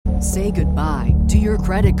Say goodbye to your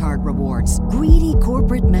credit card rewards. Greedy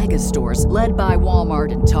corporate mega stores, led by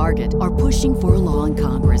Walmart and Target, are pushing for a law in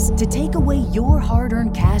Congress to take away your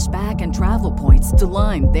hard-earned cash back and travel points to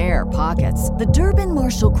line their pockets. The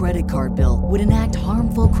Durbin-Marshall credit card bill would enact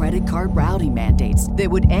harmful credit card routing mandates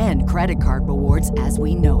that would end credit card rewards as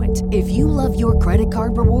we know it. If you love your credit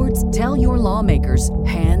card rewards, tell your lawmakers,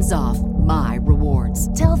 hands off my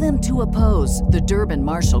rewards. Tell them to oppose the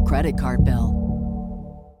Durbin-Marshall credit card bill.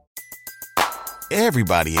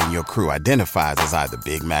 Everybody in your crew identifies as either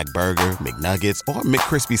Big Mac Burger, McNuggets, or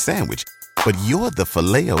McCrispy Sandwich. But you're the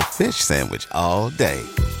Filet-O-Fish Sandwich all day.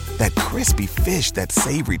 That crispy fish, that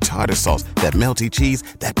savory tartar sauce, that melty cheese,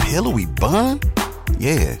 that pillowy bun.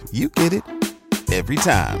 Yeah, you get it. Every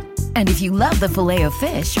time. And if you love the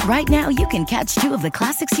Filet-O-Fish, right now you can catch two of the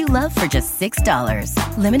classics you love for just $6.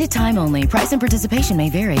 Limited time only. Price and participation may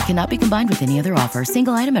vary. Cannot be combined with any other offer.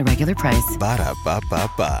 Single item at regular price.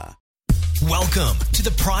 Ba-da-ba-ba-ba. Welcome to the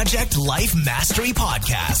Project Life Mastery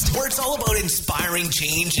Podcast, where it's all about inspiring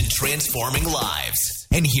change and transforming lives.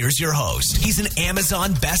 And here's your host. He's an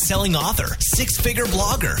Amazon best-selling author, six-figure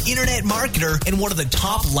blogger, internet marketer, and one of the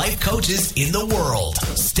top life coaches in the world,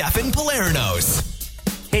 Stefan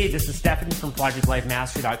Palernos. Hey, this is Stefan from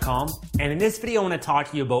ProjectLifeMastery.com, and in this video I want to talk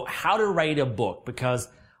to you about how to write a book, because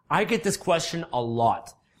I get this question a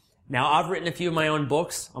lot. Now, I've written a few of my own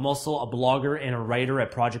books. I'm also a blogger and a writer at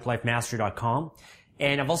ProjectLifeMastery.com.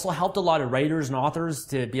 And I've also helped a lot of writers and authors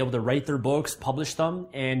to be able to write their books, publish them,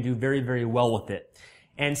 and do very, very well with it.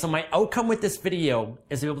 And so my outcome with this video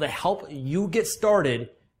is to be able to help you get started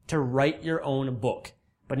to write your own book.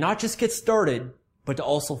 But not just get started, but to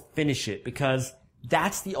also finish it, because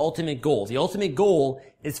that's the ultimate goal. The ultimate goal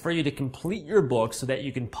is for you to complete your book so that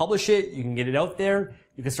you can publish it, you can get it out there,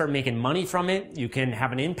 you can start making money from it, you can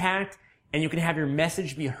have an impact, and you can have your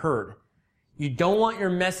message be heard. You don't want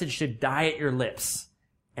your message to die at your lips.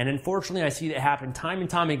 And unfortunately, I see that happen time and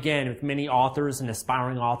time again with many authors and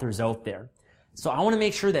aspiring authors out there. So I want to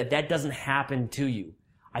make sure that that doesn't happen to you.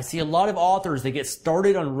 I see a lot of authors, they get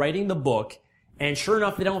started on writing the book, and sure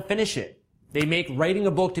enough, they don't finish it. They make writing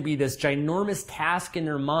a book to be this ginormous task in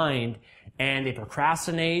their mind, and they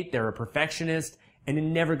procrastinate, they're a perfectionist, and it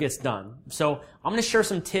never gets done. So I'm going to share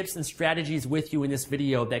some tips and strategies with you in this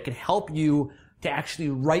video that can help you to actually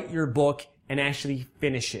write your book and actually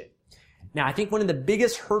finish it. Now, I think one of the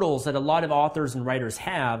biggest hurdles that a lot of authors and writers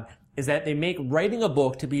have is that they make writing a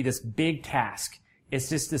book to be this big task. It's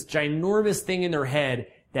just this ginormous thing in their head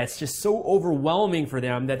that's just so overwhelming for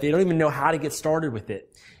them that they don't even know how to get started with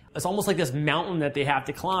it. It's almost like this mountain that they have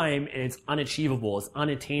to climb, and it's unachievable, it's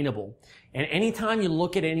unattainable. And anytime you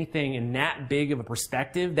look at anything in that big of a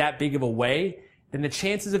perspective, that big of a way, then the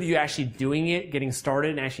chances of you actually doing it, getting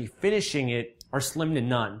started, and actually finishing it are slim to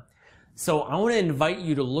none. So I want to invite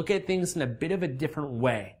you to look at things in a bit of a different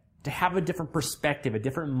way, to have a different perspective, a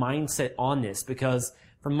different mindset on this, because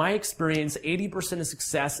from my experience, 80% of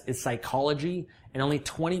success is psychology, and only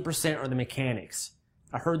 20% are the mechanics.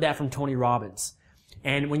 I heard that from Tony Robbins.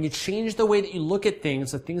 And when you change the way that you look at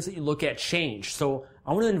things, the things that you look at change. So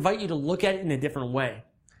I want to invite you to look at it in a different way.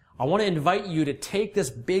 I want to invite you to take this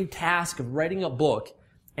big task of writing a book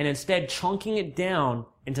and instead chunking it down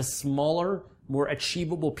into smaller, more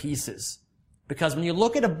achievable pieces. Because when you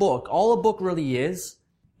look at a book, all a book really is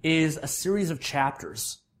a series of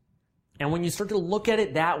chapters. And when you start to look at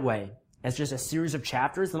it that way, as just a series of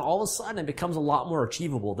chapters, then all of a sudden it becomes a lot more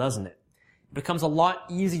achievable, doesn't it? It becomes a lot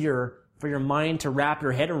easier for your mind to wrap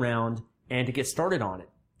your head around and to get started on it.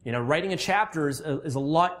 You know, writing a chapter is a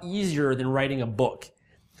lot easier than writing a book.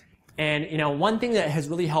 And, you know, one thing that has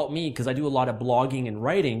really helped me, because I do a lot of blogging and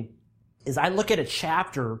writing, is I look at a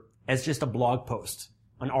chapter as just a blog post,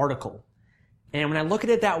 an article. And when I look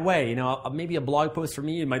at it that way, you know, maybe a blog post for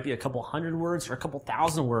me, it might be a couple hundred words or a couple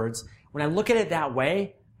thousand words. When I look at it that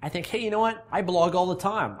way, I think, hey, you know what? I blog all the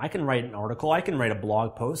time. I can write an article. I can write a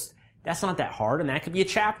blog post. That's not that hard, and that could be a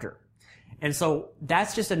chapter. And so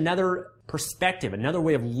that's just another perspective, another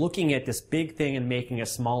way of looking at this big thing and making it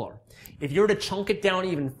smaller. If you were to chunk it down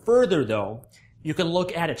even further, though, you can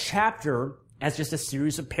look at a chapter as just a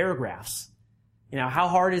series of paragraphs. You know, how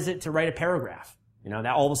hard is it to write a paragraph? You know,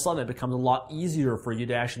 that all of a sudden it becomes a lot easier for you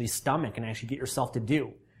to actually stomach and actually get yourself to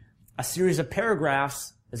do. A series of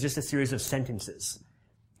paragraphs is just a series of sentences.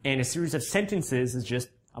 And a series of sentences is just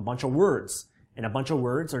a bunch of words. And a bunch of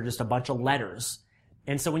words are just a bunch of letters.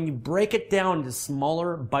 And so when you break it down into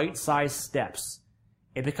smaller, bite-sized steps,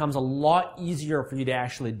 it becomes a lot easier for you to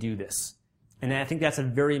actually do this. And I think that's a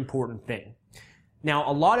very important thing. Now,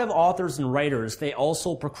 a lot of authors and writers, they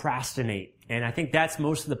also procrastinate. And I think that's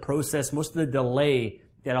most of the process, most of the delay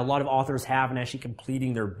that a lot of authors have in actually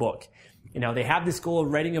completing their book. They have this goal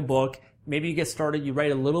of writing a book. Maybe you get started, you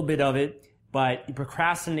write a little bit of it, but you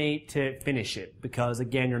procrastinate to finish it because,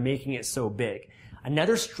 again, you're making it so big.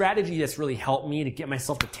 Another strategy that's really helped me to get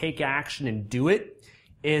myself to take action and do it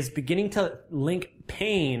is beginning to link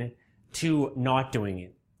pain to not doing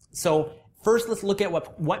it. So first, let's look at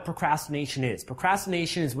what procrastination is.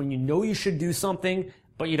 Procrastination is when you know you should do something,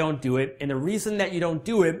 but you don't do it. And the reason that you don't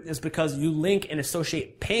do it is because you link and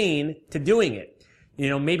associate pain to doing it.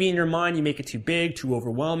 Maybe in your mind you make it too big, too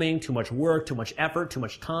overwhelming, too much work, too much effort, too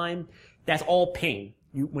much time. That's all pain.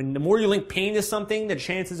 When the more you link pain to something, the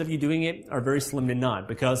chances of you doing it are very slim to none,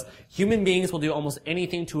 because human beings will do almost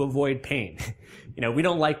anything to avoid pain. We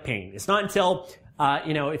don't like pain. It's not until,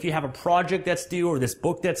 if you have a project that's due or this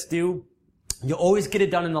book that's due, you always get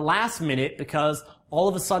it done in the last minute because all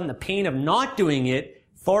of a sudden the pain of not doing it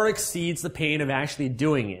far exceeds the pain of actually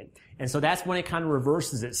doing it. And so that's when it kind of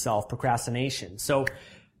reverses itself, procrastination. So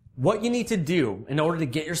what you need to do in order to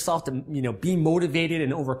get yourself to, be motivated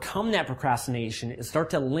and overcome that procrastination is start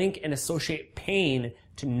to link and associate pain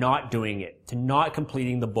to not doing it, to not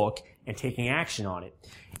completing the book and taking action on it.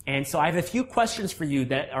 And so I have a few questions for you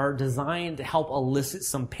that are designed to help elicit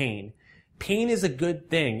some pain. Pain is a good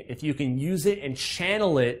thing if you can use it and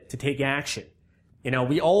channel it to take action.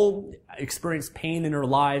 We all experience pain in our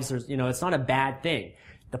lives. It's not a bad thing.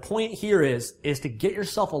 The point here is to get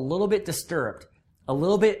yourself a little bit disturbed, a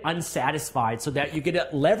little bit unsatisfied, so that you get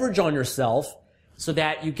a leverage on yourself, so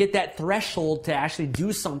that you get that threshold to actually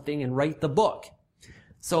do something and write the book.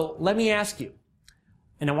 So let me ask you,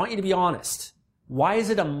 and I want you to be honest, why is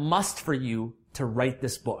it a must for you to write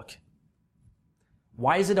this book?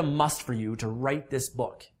 Why is it a must for you to write this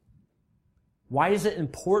book? Why is it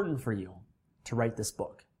important for you to write this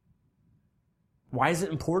book? Why is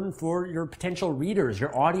it important for your potential readers,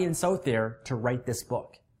 your audience out there, to write this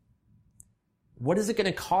book? What is it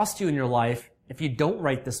going to cost you in your life if you don't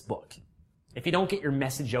write this book? If you don't get your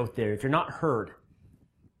message out there, if you're not heard?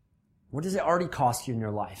 What does it already cost you in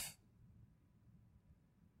your life?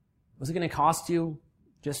 What's it going to cost you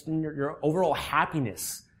just in your overall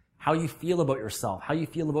happiness, how you feel about yourself, how you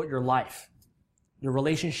feel about your life, your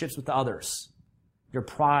relationships with others, your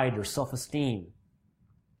pride, your self-esteem?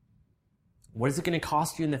 What is it going to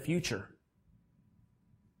cost you in the future?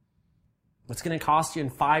 What's going to cost you in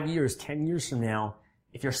 5 years, 10 years from now,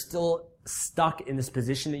 if you're still stuck in this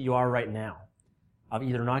position that you are right now, of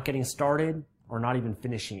either not getting started or not even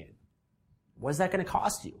finishing it? What is that going to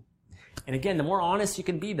cost you? And again, the more honest you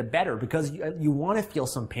can be, the better, because you want to feel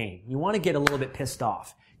some pain. You want to get a little bit pissed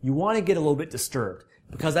off. You want to get a little bit disturbed,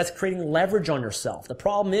 because that's creating leverage on yourself. The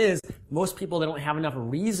problem is, most people, they don't have enough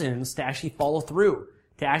reasons to actually follow through,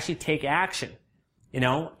 to actually take action.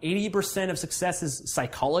 80% of success is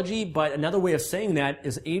psychology, but another way of saying that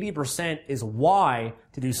is 80% is why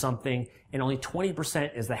to do something, and only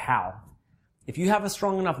 20% is the how. If you have a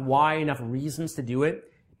strong enough why, enough reasons to do it,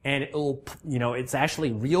 and it'll, it's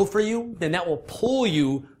actually real for you, then that will pull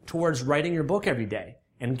you towards writing your book every day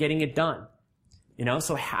and getting it done.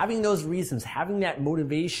 So having those reasons, having that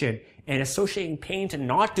motivation, and associating pain to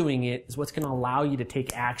not doing it is what's going to allow you to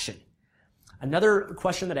take action. Another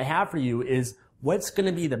question that I have for you is, what's going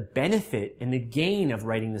to be the benefit and the gain of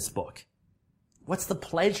writing this book? What's the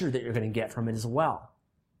pleasure that you're going to get from it as well?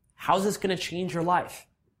 How's this going to change your life?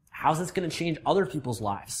 How's this going to change other people's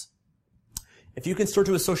lives? If you can start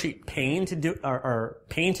to associate pain to do, or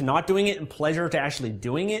pain to not doing it and pleasure to actually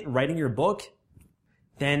doing it, writing your book,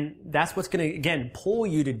 then that's what's going to, again, pull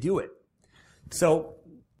you to do it. So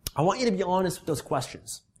I want you to be honest with those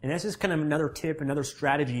questions. And that's just kind of another tip, another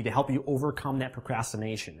strategy to help you overcome that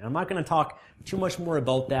procrastination. And I'm not going to talk too much more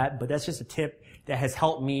about that, but that's just a tip that has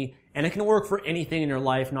helped me, and it can work for anything in your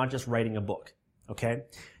life, not just writing a book. Okay?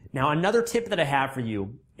 Now, another tip that I have for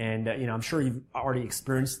you, and I'm sure you've already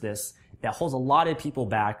experienced this, that holds a lot of people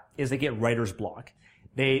back, is they get writer's block.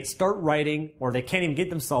 They start writing, or they can't even get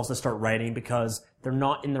themselves to start writing because they're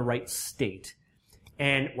not in the right state.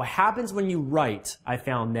 And what happens when you write, I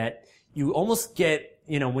found that you almost get,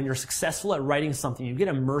 when you're successful at writing something, you get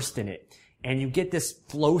immersed in it, and you get this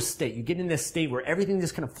flow state. You get in this state where everything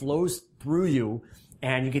just kind of flows through you,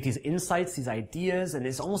 and you get these insights, these ideas, and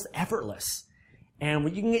it's almost effortless. And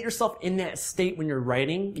when you can get yourself in that state when you're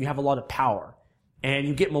writing, you have a lot of power. And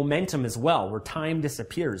you get momentum as well, where time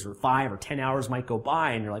disappears, where 5 or 10 hours might go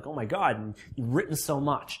by, and you're like, oh my God, and you've written so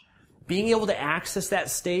much. Being able to access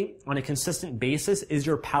that state on a consistent basis is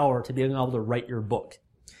your power to being able to write your book.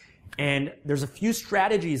 And there's a few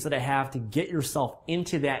strategies that I have to get yourself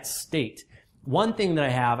into that state. One thing that I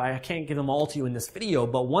have, I can't give them all to you in this video,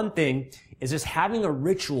 but one thing is just having a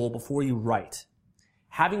ritual before you write.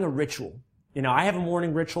 having a ritual. I have a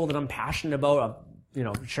morning ritual that I'm passionate about.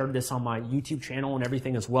 I've, shared this on my YouTube channel and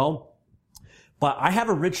everything as well. But I have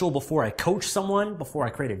a ritual before I coach someone, before I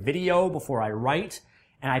create a video, before I write,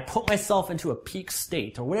 and I put myself into a peak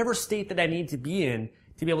state or whatever state that I need to be in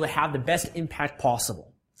to be able to have the best impact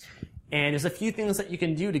possible. And there's a few things that you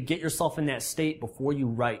can do to get yourself in that state before you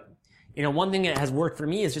write. One thing that has worked for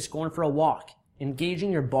me is just going for a walk,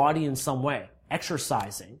 engaging your body in some way,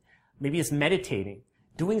 exercising. Maybe it's meditating,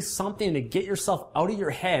 doing something to get yourself out of your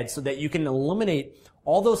head so that you can eliminate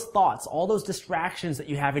all those thoughts, all those distractions that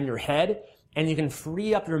you have in your head, and you can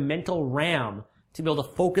free up your mental RAM to be able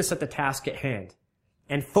to focus at the task at hand.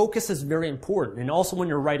 And focus is very important. And also when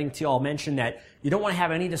you're writing too, I'll mention that you don't want to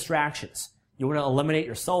have any distractions. You want to eliminate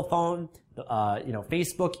your cell phone,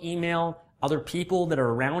 Facebook, email, other people that are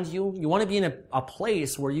around you. You want to be in a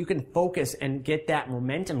place where you can focus and get that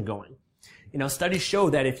momentum going. Studies show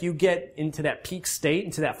that if you get into that peak state,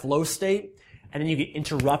 into that flow state, and then you get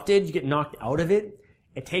interrupted, you get knocked out of it,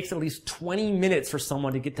 it takes at least 20 minutes for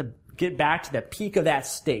someone to get back to the peak of that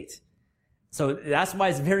state. So that's why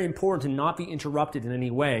it's very important to not be interrupted in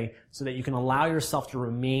any way so that you can allow yourself to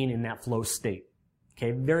remain in that flow state.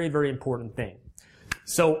 Okay, very, very important thing.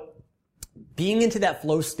 So being into that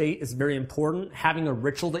flow state is very important. Having a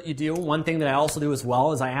ritual that you do. One thing that I also do as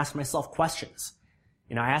well is I ask myself questions.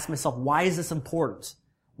 I ask myself, why is this important?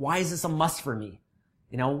 Why is this a must for me?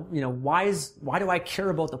 Why do I care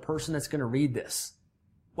about the person that's going to read this?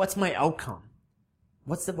 What's my outcome?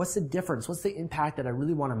 What's the difference? What's the impact that I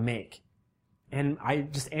really want to make? And I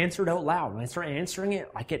just answer it out loud. When I start answering it,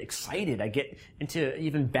 I get excited. I get into an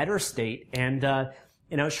even better state. And,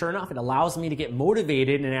 sure enough, it allows me to get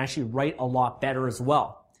motivated and actually write a lot better as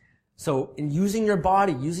well. So in using your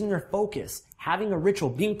body, using your focus, having a ritual,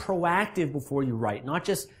 being proactive before you write, not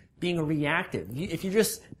just being reactive. If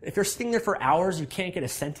you're sitting there for hours, you can't get a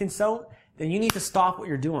sentence out, then you need to stop what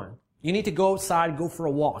you're doing. You need to go outside, go for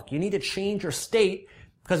a walk. You need to change your state,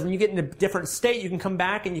 because when you get in a different state, you can come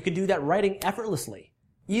back and you can do that writing effortlessly,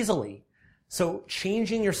 easily. So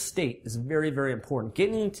changing your state is very, very important.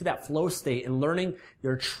 Getting into that flow state and learning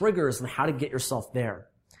your triggers and how to get yourself there.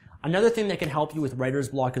 Another thing that can help you with writer's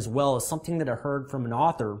block as well is something that I heard from an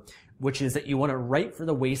author, which is that you want to write for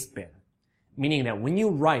the waste bin. Meaning that when you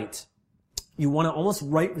write, you want to almost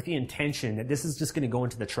write with the intention that this is just going to go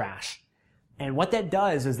into the trash. And what that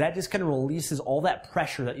does is that just kind of releases all that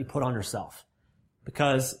pressure that you put on yourself.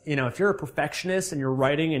 Because, if you're a perfectionist and you're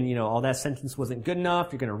writing and, all that sentence wasn't good enough,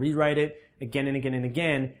 you're going to rewrite it again and again and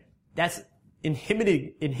again, that's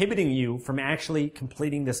inhibiting you from actually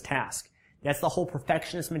completing this task. That's the whole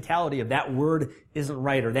perfectionist mentality of that word isn't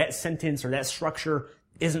right, or that sentence or that structure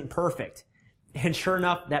isn't perfect. And sure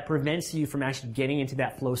enough, that prevents you from actually getting into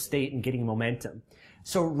that flow state and getting momentum.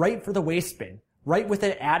 So write for the waste bin. Write with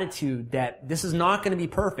an attitude that this is not going to be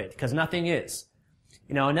perfect, because nothing is.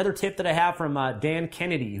 Another tip that I have from Dan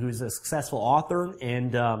Kennedy, who's a successful author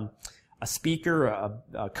and a speaker,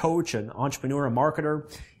 a coach, an entrepreneur, a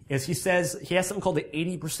marketer, is he says he has something called the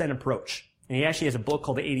 80% approach. And he actually has a book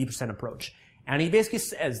called the 80% approach. And he basically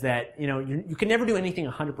says that, you can never do anything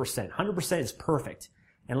 100%. 100% is perfect.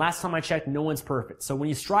 And last time I checked, no one's perfect. So when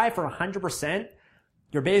you strive for 100%,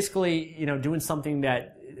 you're basically, doing something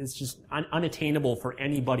that is just unattainable for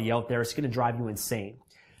anybody out there. It's going to drive you insane.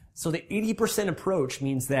 So the 80% approach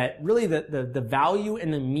means that really the value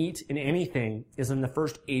and the meat in anything is in the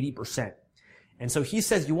first 80%. And so he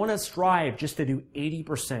says you want to strive just to do 80%.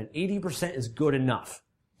 80% is good enough.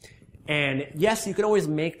 And yes, you can always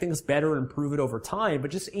make things better and improve it over time,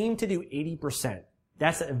 but just aim to do 80%.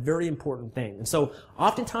 That's a very important thing. And so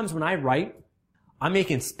oftentimes when I write, I'm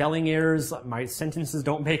making spelling errors, my sentences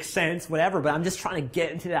don't make sense, whatever, but I'm just trying to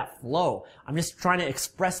get into that flow. I'm just trying to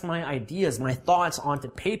express my ideas, my thoughts onto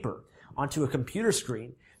paper, onto a computer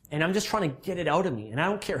screen, and I'm just trying to get it out of me. And I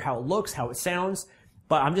don't care how it looks, how it sounds,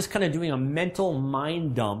 but I'm just kind of doing a mental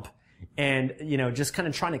mind dump and, just kind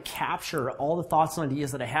of trying to capture all the thoughts and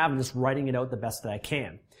ideas that I have and just writing it out the best that I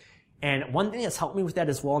can. And one thing that's helped me with that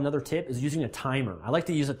as well, another tip, is using a timer. I like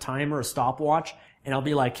to use a timer, a stopwatch, and I'll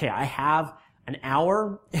be like, hey, I have an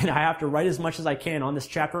hour and I have to write as much as I can on this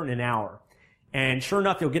chapter in an hour. And sure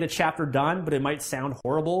enough, you'll get a chapter done, but it might sound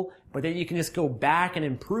horrible, but then you can just go back and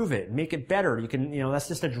improve it, make it better. You can, that's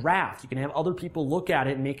just a draft. You can have other people look at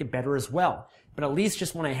it and make it better as well. But at least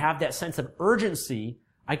just when I have that sense of urgency,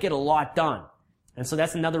 I get a lot done. And so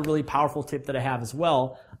that's another really powerful tip that I have as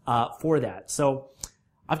well, for that. So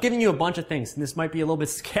I've given you a bunch of things, and this might be a little bit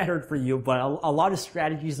scattered for you, but a lot of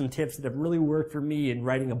strategies and tips that have really worked for me in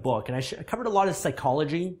writing a book. And I covered a lot of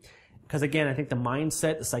psychology, because again, I think the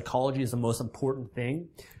mindset, the psychology is the most important thing.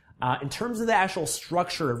 In terms of the actual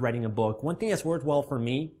structure of writing a book, one thing that's worked well for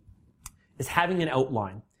me is having an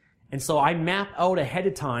outline. And so I map out ahead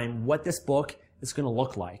of time what this book is going to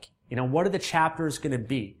look like. What are the chapters going to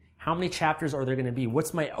be? How many chapters are there going to be?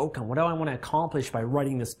 What's my outcome? What do I want to accomplish by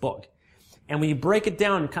writing this book? And when you break it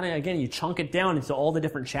down, you chunk it down into all the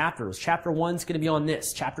different chapters. Chapter 1 is going to be on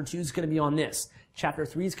this. Chapter 2 is going to be on this. Chapter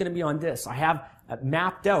 3 is going to be on this. I have it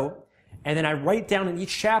mapped out, and then I write down in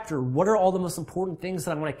each chapter, what are all the most important things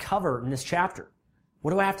that I want to cover in this chapter?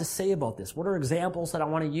 What do I have to say about this? What are examples that I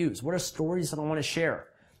want to use? What are stories that I want to share?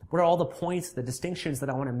 What are all the points, the distinctions that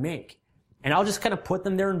I want to make? And I'll just kind of put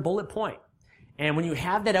them there in bullet point. And when you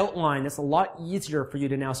have that outline, it's a lot easier for you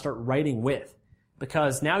to now start writing with.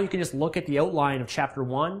 Because now you can just look at the outline of chapter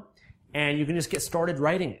 1 and you can just get started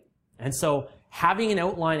writing it. And so having an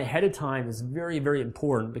outline ahead of time is very, very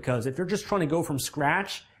important, because if you're just trying to go from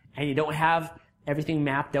scratch and you don't have everything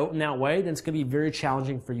mapped out in that way, then it's going to be very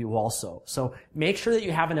challenging for you also. So make sure that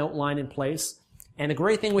you have an outline in place. And the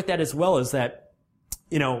great thing with that as well is that,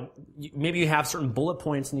 maybe you have certain bullet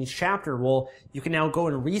points in each chapter. Well, you can now go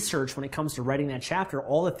and research when it comes to writing that chapter,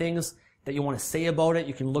 all the things that you want to say about it.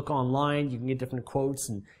 You can look online, you can get different quotes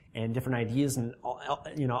and different ideas and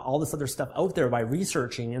all this other stuff out there by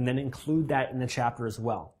researching, and then include that in the chapter as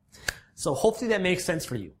well. So hopefully that makes sense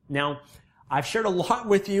for you. Now, I've shared a lot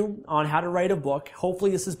with you on how to write a book.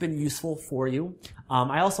 Hopefully this has been useful for you.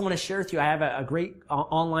 I also want to share with you, I have a great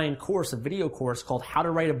online course, a video course called How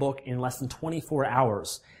to Write a Book in Less Than 24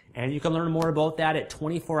 Hours. And you can learn more about that at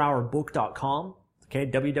 24hourbook.com. Okay,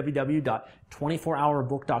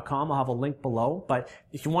 www.24hourbook.com. I'll have a link below. But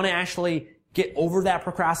if you want to actually get over that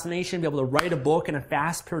procrastination, be able to write a book in a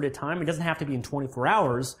fast period of time, it doesn't have to be in 24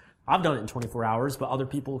 hours. I've done it in 24 hours, but other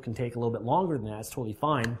people can take a little bit longer than that. It's totally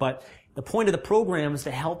fine. But the point of the program is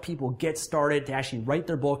to help people get started, to actually write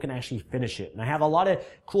their book and actually finish it. And I have a lot of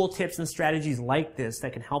cool tips and strategies like this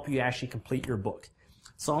that can help you actually complete your book.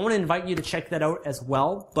 So I want to invite you to check that out as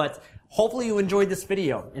well. But hopefully you enjoyed this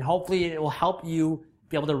video, and hopefully it will help you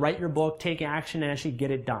be able to write your book, take action, and actually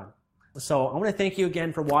get it done. So I want to thank you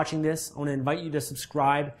again for watching this. I want to invite you to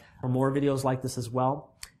subscribe for more videos like this as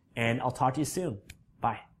well. And I'll talk to you soon.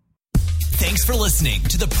 Bye. Thanks for listening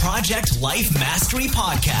to the Project Life Mastery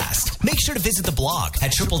Podcast. Make sure to visit the blog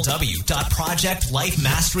at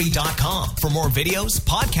www.projectlifemastery.com for more videos,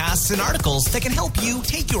 podcasts, and articles that can help you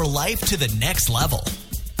take your life to the next level.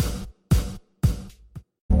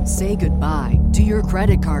 Say goodbye to your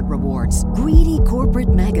credit card rewards. Greedy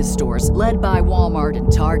corporate mega stores, led by Walmart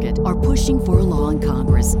and Target, are pushing for a law in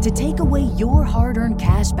Congress to take away your hard-earned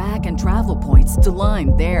cash back and travel points to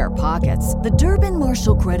line their pockets. The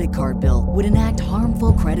Durbin-Marshall credit card bill would enact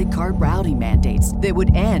harmful credit card routing mandates that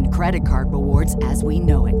would end credit card rewards as we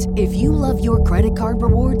know it. If you love your credit card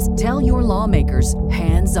rewards, tell your lawmakers,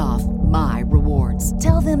 hands off my rewards.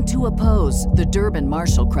 Tell them to oppose the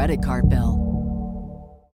Durbin-Marshall credit card bill.